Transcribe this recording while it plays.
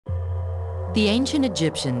The ancient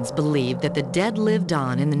Egyptians believed that the dead lived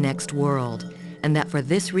on in the next world, and that for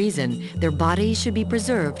this reason, their bodies should be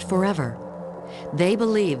preserved forever. They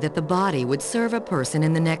believed that the body would serve a person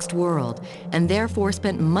in the next world, and therefore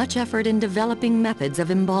spent much effort in developing methods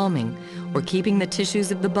of embalming, or keeping the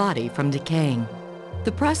tissues of the body from decaying.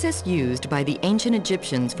 The process used by the ancient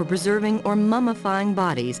Egyptians for preserving or mummifying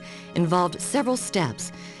bodies involved several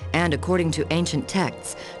steps, and according to ancient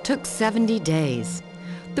texts, took 70 days.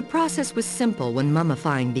 The process was simple when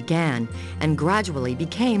mummifying began, and gradually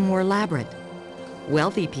became more elaborate.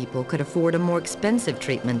 Wealthy people could afford a more expensive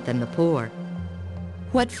treatment than the poor.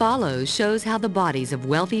 What follows shows how the bodies of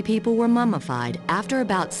wealthy people were mummified after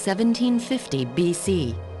about 1750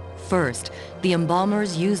 BC. First, the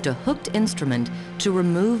embalmers used a hooked instrument to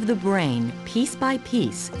remove the brain piece by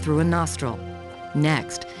piece through a nostril.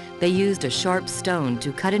 Next, they used a sharp stone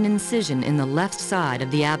to cut an incision in the left side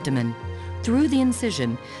of the abdomen. Through the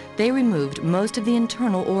incision, they removed most of the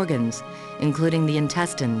internal organs, including the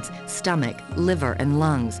intestines, stomach, liver, and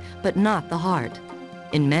lungs, but not the heart.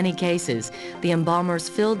 In many cases, the embalmers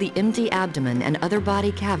filled the empty abdomen and other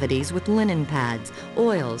body cavities with linen pads,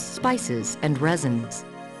 oils, spices, and resins.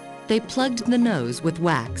 They plugged the nose with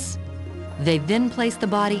wax. They then placed the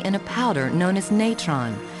body in a powder known as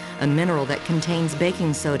natron, a mineral that contains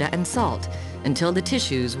baking soda and salt, until the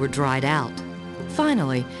tissues were dried out.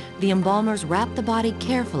 Finally, the embalmers wrapped the body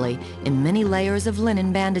carefully in many layers of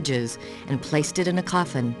linen bandages and placed it in a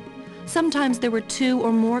coffin. Sometimes there were 2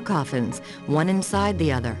 or more coffins, one inside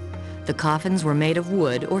the other. The coffins were made of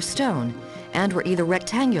wood or stone and were either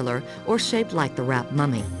rectangular or shaped like the wrapped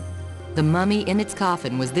mummy. The mummy in its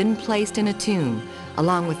coffin was then placed in a tomb,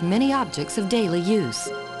 along with many objects of daily use.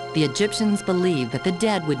 The Egyptians believed that the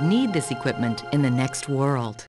dead would need this equipment in the next world.